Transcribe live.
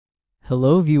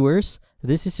Hello viewers,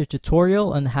 this is a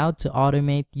tutorial on how to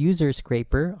automate user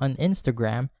scraper on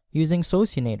Instagram using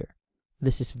Socinator.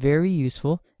 This is very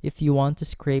useful if you want to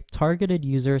scrape targeted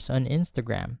users on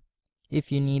Instagram. If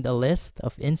you need a list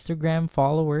of Instagram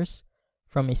followers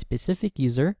from a specific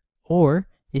user, or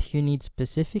if you need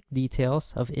specific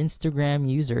details of Instagram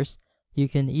users, you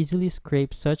can easily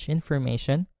scrape such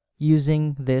information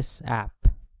using this app.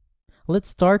 Let's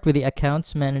start with the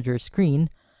Accounts Manager screen,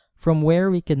 from where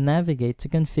we can navigate to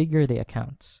configure the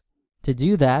accounts. To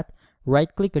do that,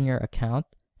 right-click on your account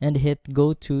and hit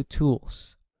Go to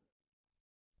Tools.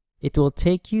 It will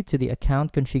take you to the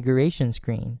account configuration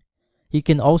screen. You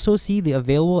can also see the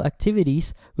available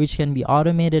activities which can be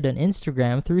automated on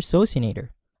Instagram through Socinator.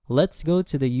 Let's go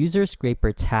to the User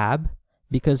Scraper tab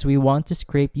because we want to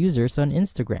scrape users on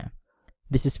Instagram.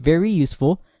 This is very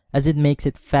useful as it makes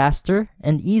it faster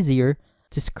and easier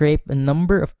to scrape a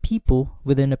number of people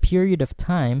within a period of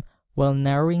time while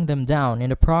narrowing them down in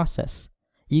the process.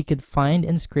 You can find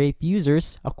and scrape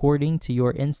users according to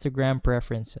your Instagram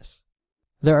preferences.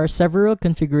 There are several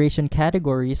configuration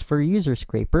categories for User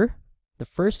Scraper. The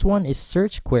first one is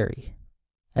Search Query.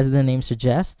 As the name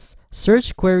suggests,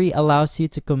 Search Query allows you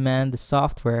to command the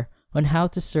software on how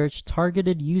to search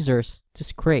targeted users to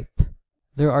scrape.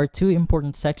 There are two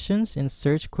important sections in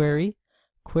Search Query: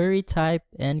 Query Type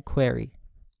and Query.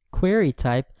 Query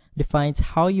type defines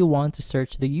how you want to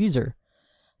search the user.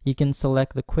 You can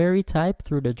select the query type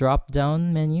through the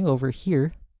drop-down menu over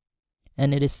here,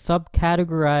 and it is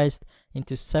subcategorized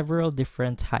into several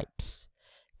different types.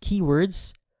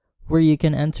 Keywords, where you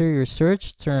can enter your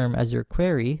search term as your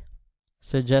query,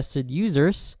 suggested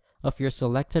users of your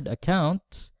selected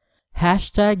account,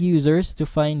 hashtag users to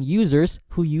find users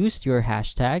who used your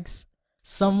hashtags,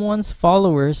 someone's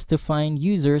followers to find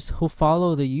users who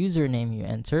follow the username you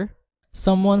enter,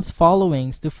 someone's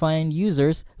followings to find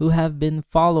users who have been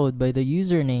followed by the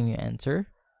username you enter,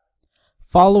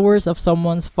 followers of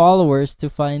someone's followers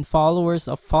to find followers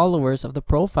of the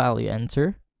profile you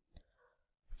enter,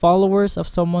 followers of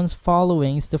someone's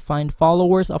followings to find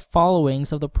followers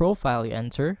of the profile you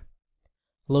enter,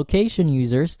 location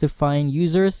users to find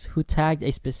users who tagged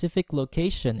a specific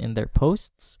location in their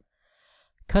posts,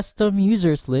 custom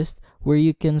users list where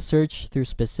you can search through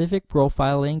specific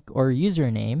profile link or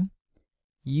username,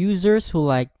 users who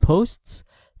liked posts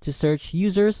to search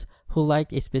users who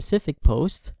liked a specific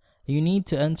post. You need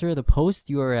to enter the post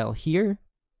URL here.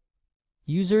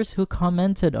 Users who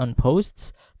commented on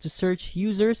posts to search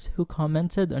users who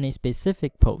commented on a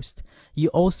specific post. You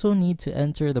also need to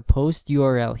enter the post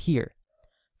URL here.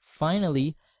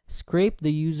 Finally, scrape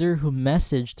the user who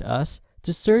messaged us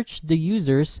to search the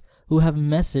users who have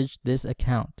messaged this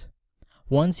account.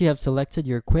 Once you have selected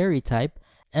your query type,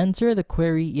 enter the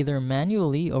query either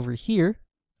manually over here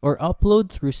or upload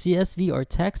through CSV or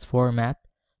text format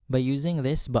by using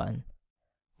this button.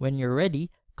 When you're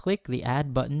ready, click the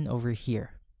Add button over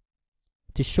here.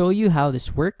 To show you how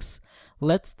this works,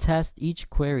 let's test each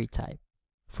query type.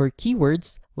 For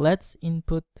keywords, let's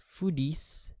input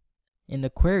foodies in the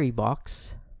query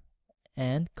box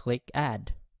and click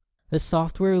Add. The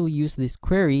software will use this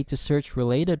query to search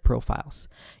related profiles.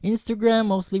 Instagram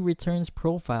mostly returns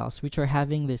profiles which are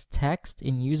having this text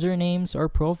in usernames or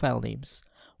profile names.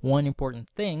 One important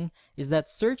thing is that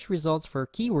search results for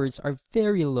keywords are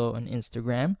very low on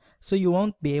Instagram, so you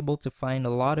won't be able to find a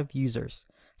lot of users.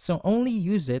 So only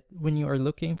use it when you are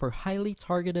looking for highly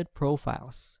targeted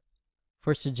profiles.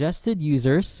 For suggested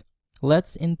users,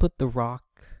 let's input The Rock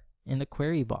in the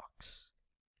query box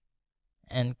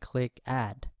and click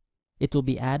Add. It will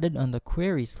be added on the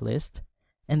queries list,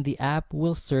 and the app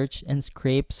will search and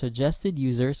scrape suggested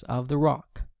users of The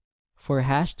Rock. For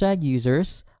hashtag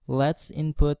users, let's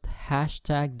input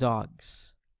hashtag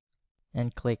dogs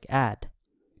and click Add.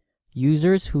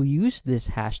 Users who use this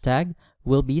hashtag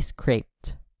will be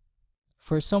scraped.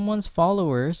 For someone's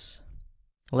followers,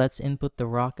 let's input The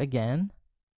Rock again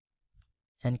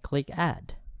and click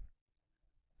Add.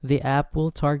 The app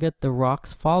will target The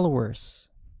Rock's followers.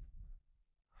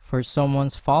 For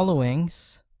someone's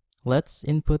followings, let's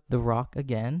input The Rock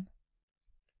again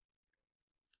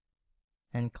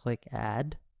and click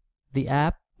Add. The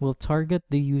app will target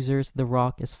the users The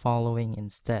Rock is following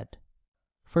instead.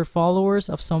 For followers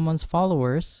of someone's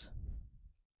followers,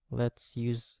 let's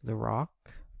use The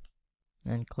Rock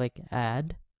and click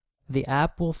Add. The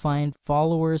app will find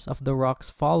followers of The Rock's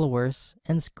followers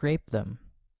and scrape them.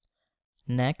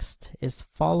 Next is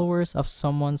followers of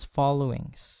someone's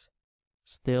followings.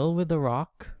 Still with The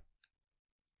Rock,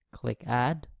 click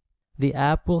Add. The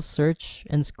app will search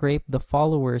and scrape the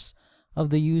followers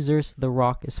of the users The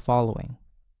Rock is following.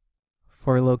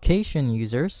 For location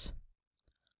users,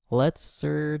 Let's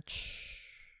search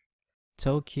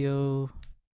Tokyo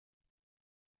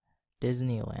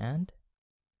Disneyland.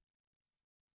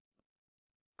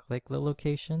 Click the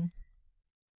location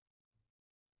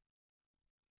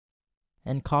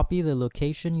and copy the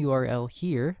location URL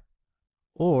here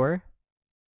or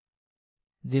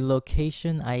the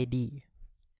location ID,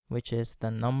 which is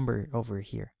the number over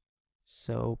here.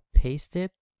 So paste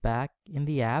it back in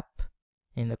the app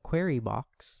in the query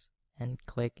box and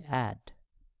click add.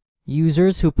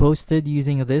 Users who posted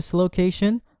using this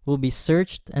location will be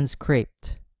searched and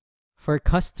scraped. For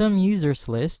custom users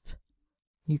list,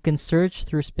 you can search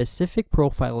through specific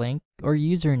profile link or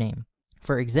username.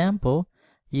 For example,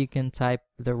 you can type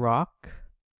The Rock,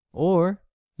 or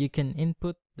you can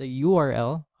input the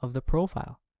URL of the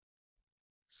profile.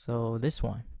 So this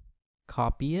one,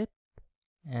 copy it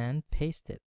and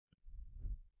paste it.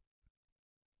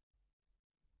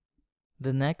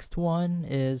 The next one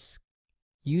is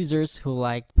users who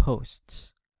liked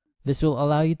posts. This will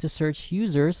allow you to search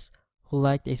users who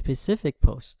liked a specific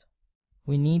post.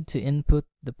 We need to input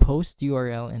the post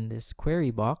URL in this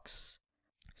query box.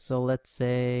 So let's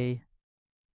say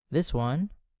this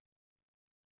one,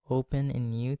 open a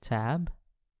new tab,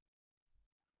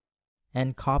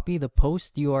 and copy the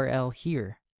post URL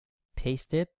here.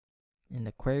 Paste it in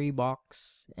the query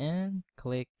box and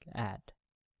click add.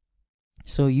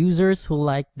 So users who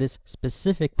like this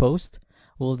specific post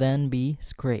will then be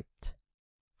scraped.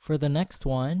 For the next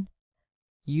one,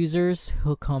 users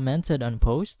who commented on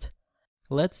post,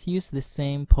 let's use the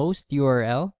same post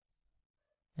URL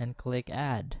and click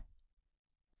add.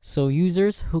 So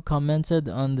users who commented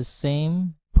on the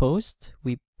same post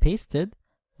we pasted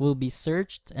will be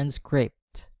searched and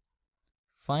scraped.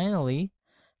 Finally,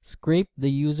 scrape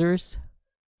the users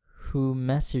who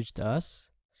messaged us.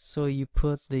 So you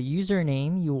put the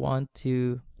username you want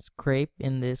to scrape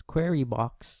in this query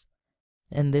box,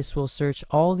 and this will search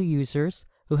all the users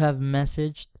who have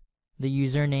messaged the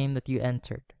username that you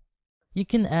entered. You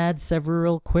can add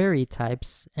several query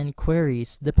types and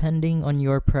queries depending on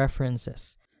your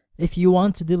preferences. If you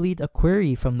want to delete a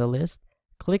query from the list,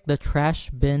 click the trash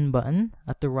bin button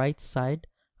at the right side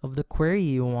of the query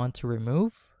you want to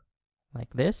remove,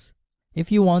 like this. If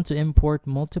you want to import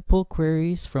multiple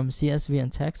queries from CSV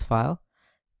and text file,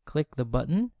 click the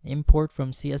button Import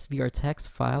from CSV or text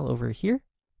file over here.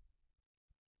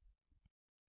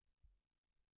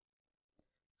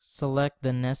 Select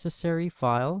the necessary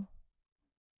file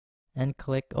and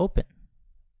click Open.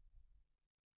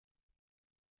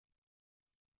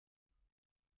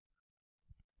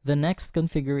 The next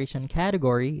configuration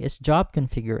category is job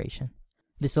configuration.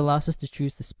 This allows us to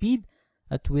choose the speed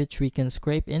at which we can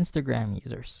scrape Instagram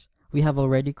users. We have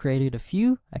already created a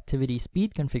few activity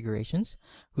speed configurations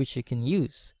which you can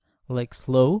use, like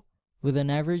slow with an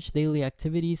average daily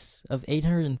activities of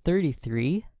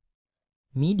 833,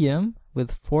 medium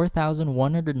with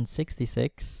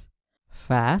 4,166,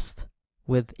 fast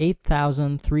with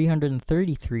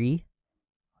 8,333,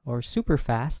 or super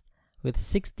fast with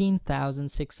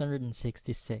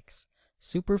 16,666.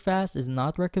 Super fast is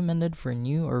not recommended for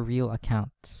new or real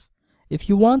accounts. If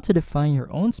you want to define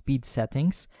your own speed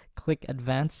settings, click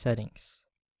Advanced Settings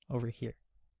over here.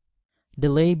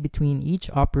 Delay between each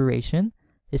operation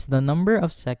is the number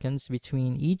of seconds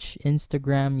between each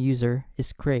Instagram user is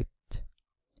scraped.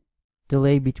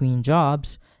 Delay between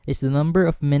jobs is the number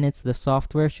of minutes the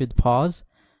software should pause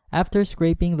after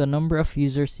scraping the number of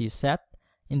users you set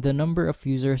in the number of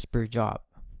users per job.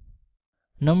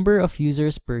 Number of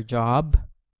users per job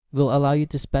will allow you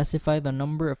to specify the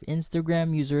number of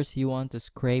Instagram users you want to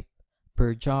scrape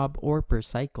per job or per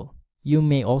cycle. You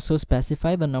may also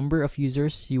specify the number of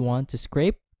users you want to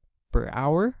scrape per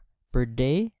hour, per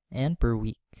day, and per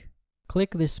week.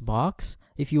 Click this box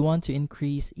if you want to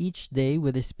increase each day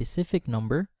with a specific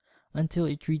number until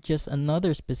it reaches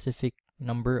another specific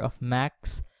number of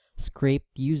max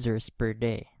scraped users per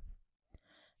day.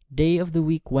 Day of the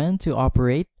week when to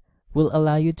operate will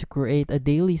allow you to create a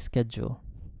daily schedule.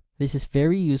 This is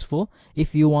very useful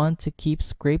if you want to keep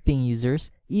scraping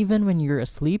users even when you're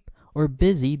asleep or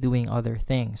busy doing other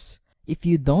things. If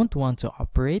you don't want to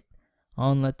operate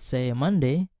on, let's say, a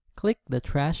Monday, click the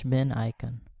trash bin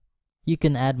icon. You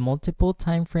can add multiple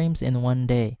time frames in one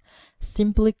day.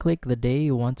 Simply click the day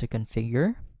you want to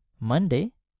configure,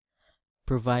 Monday,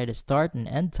 provide a start and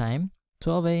end time,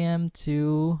 12 a.m.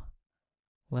 to,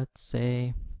 let's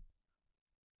say,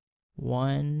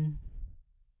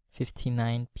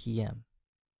 1:59 p.m.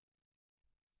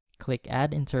 Click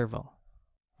Add Interval.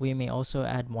 We may also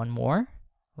add one more,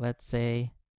 let's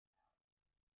say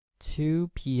 2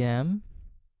 p.m.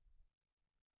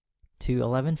 to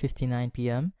 11:59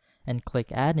 p.m. and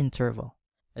click Add Interval.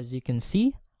 As you can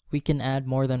see, we can add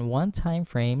more than 1 time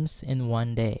frames in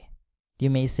one day. You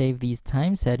may save these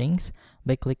time settings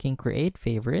by clicking Create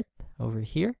Favorite over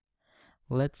here.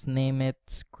 Let's name it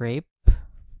Scrape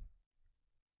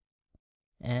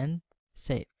and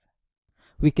save.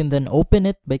 We can then open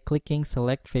it by clicking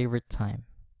Select Favorite Time.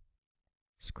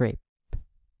 Scrape.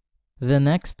 The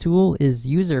next tool is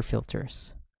User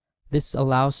Filters. This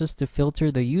allows us to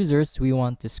filter the users we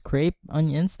want to scrape on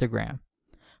Instagram.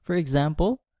 For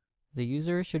example, the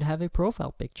user should have a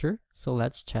profile picture, so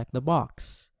let's check the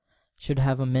box. Should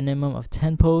have a minimum of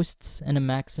 10 posts and a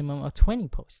maximum of 20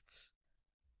 posts.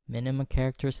 Minimum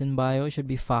characters in bio should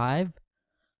be 5.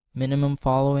 Minimum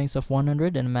followings of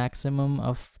 100 and a maximum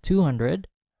of 200.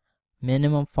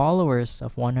 Minimum followers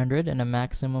of 100 and a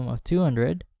maximum of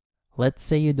 200. Let's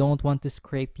say you don't want to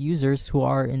scrape users who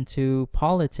are into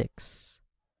politics.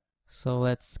 So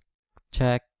let's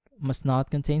check must not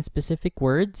contain specific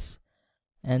words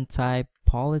and type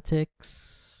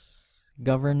politics,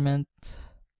 government,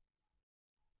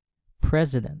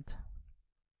 president.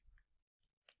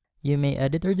 You may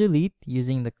edit or delete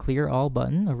using the Clear All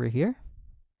button over here.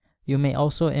 You may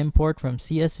also import from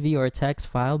CSV or text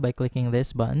file by clicking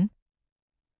this button.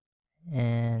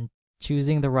 And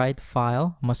choosing the right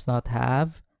file, must not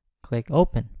have, click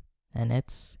Open, and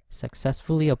it's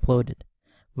successfully uploaded.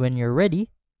 When you're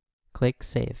ready, click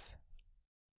Save.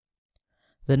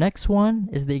 The next one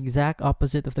is the exact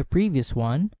opposite of the previous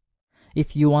one.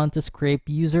 If you want to scrape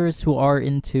users who are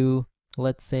into,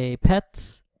 let's say,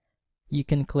 pets, you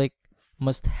can click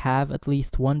Must have at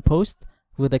least one post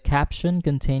with a caption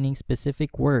containing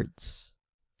specific words,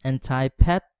 and type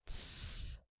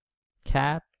pets,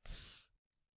 cats,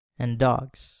 and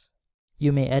dogs.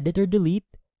 You may edit or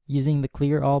delete using the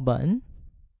Clear All button.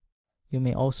 You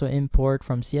may also import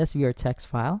from CSV or text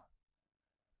file.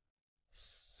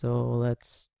 So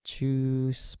let's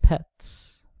choose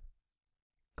pets.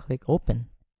 Click Open,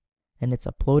 and it's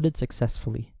uploaded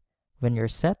successfully. When you're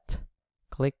set,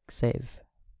 click Save.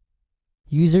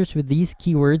 Users with these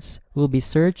keywords will be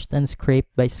searched and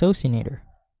scraped by Socinator.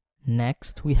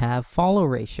 Next, we have follow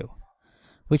ratio,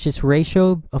 which is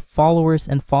ratio of followers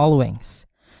and followings.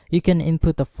 You can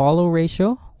input a follow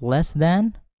ratio less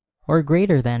than or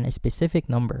greater than a specific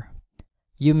number.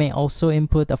 You may also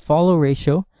input a follow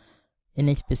ratio in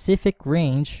a specific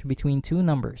range between two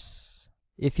numbers.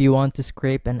 If you want to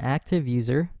scrape an active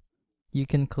user, you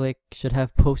can click should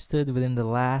have posted within the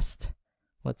last,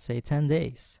 let's say, 10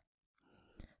 days.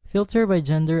 Filter by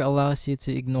gender allows you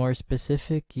to ignore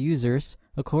specific users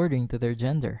according to their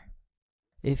gender.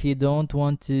 If you don't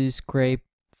want to scrape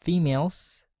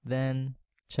females, then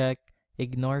check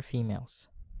Ignore Females.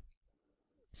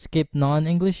 Skip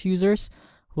non-English users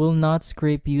will not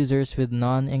scrape users with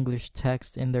non-English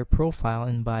text in their profile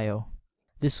and bio.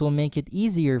 This will make it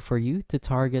easier for you to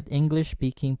target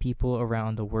English-speaking people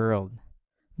around the world.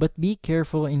 But be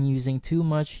careful in using too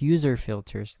much user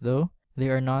filters, though they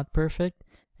are not perfect,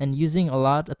 and using a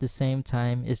lot at the same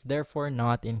time is therefore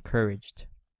not encouraged.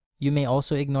 You may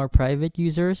also ignore private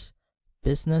users,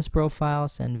 business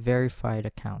profiles, and verified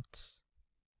accounts.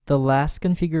 The last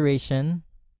configuration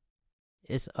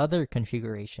is other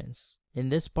configurations. In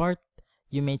this part,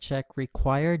 you may check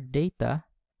required data.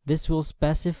 This will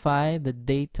specify the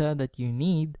data that you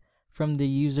need from the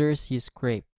users you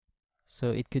scrape. So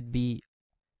it could be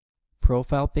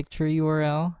profile picture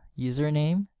URL,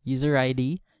 username, user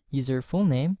ID, user full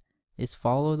name, is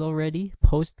followed already,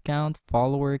 post count,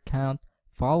 follower count,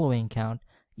 following count,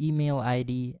 email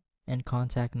ID, and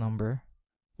contact number,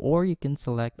 or you can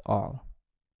select all.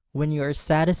 When you are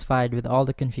satisfied with all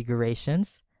the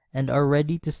configurations and are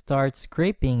ready to start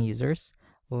scraping users,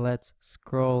 let's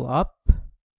scroll up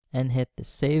and hit the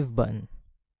Save button.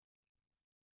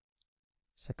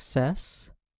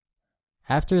 Success.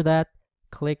 After that,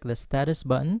 click the Status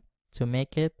button to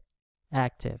make it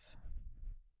active.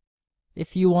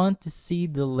 If you want to see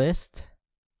the list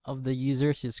of the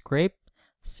users you scraped,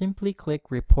 simply click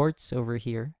Reports over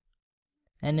here,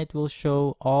 and it will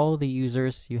show all the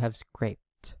users you have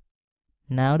scraped.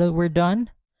 Now that we're done,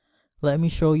 let me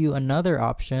show you another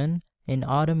option in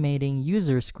automating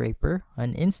user scraper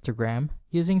on Instagram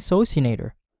using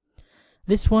Socinator.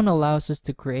 This one allows us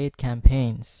to create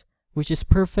campaigns, which is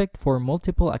perfect for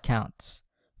multiple accounts.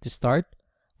 To start,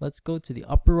 let's go to the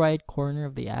upper right corner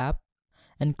of the app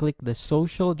and click the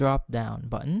Social drop-down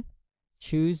button.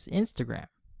 Choose Instagram.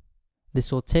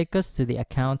 This will take us to the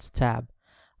Accounts tab.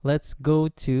 Let's go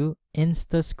to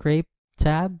Insta Scrape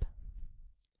tab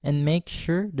and make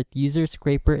sure that User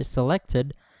Scraper is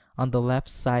selected on the left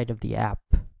side of the app.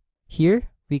 Here,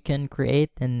 we can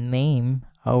create and name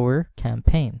our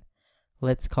campaign.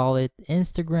 Let's call it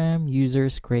Instagram User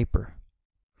Scraper.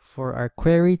 For our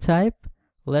query type,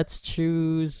 let's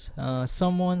choose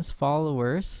someone's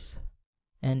followers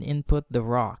and input the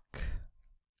rock.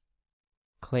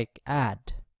 Click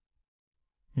Add.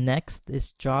 Next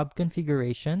is job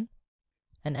configuration.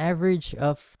 An average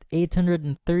of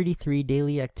 833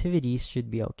 daily activities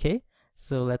should be okay,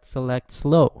 so let's select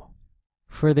slow.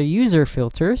 For the user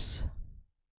filters,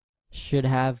 should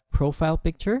have profile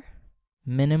picture,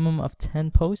 minimum of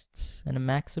 10 posts, and a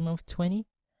maximum of 20.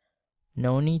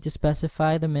 No need to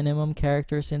specify the minimum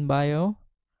characters in bio.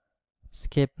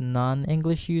 Skip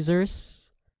non-English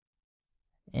users,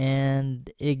 and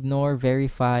ignore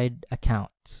verified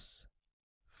accounts.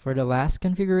 For the last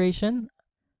configuration,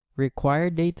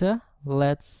 required data,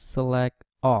 let's select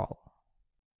all.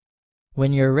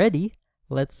 When you're ready,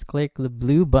 let's click the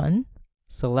blue button,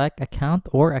 select account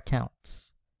or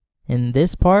accounts. In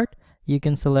this part, you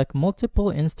can select multiple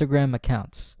Instagram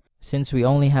accounts. Since we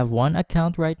only have one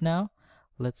account right now,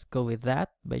 let's go with that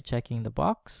by checking the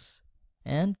box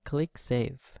and click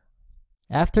Save.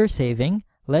 After saving,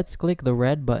 let's click the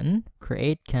red button,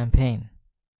 Create Campaign.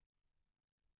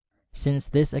 Since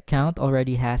this account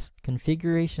already has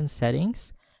configuration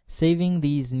settings, saving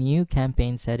these new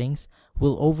campaign settings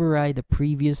will override the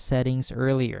previous settings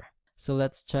earlier. So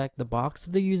let's check the box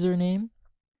of the username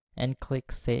and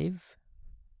click Save.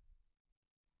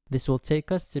 This will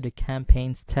take us to the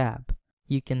Campaigns tab.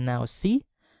 You can now see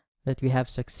that we have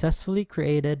successfully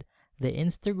created the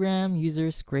Instagram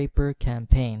User Scraper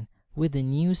campaign with the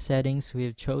new settings we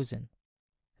have chosen.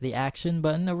 The action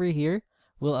button over here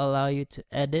will allow you to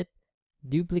edit,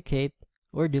 duplicate,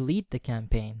 or delete the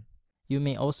campaign. You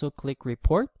may also click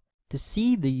Report to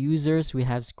see the users we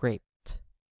have scraped.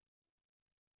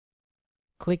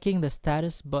 Clicking the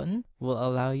status button will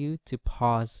allow you to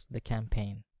pause the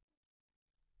campaign.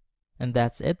 And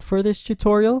that's it for this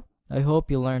tutorial. I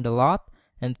hope you learned a lot,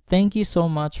 and thank you so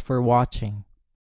much for watching.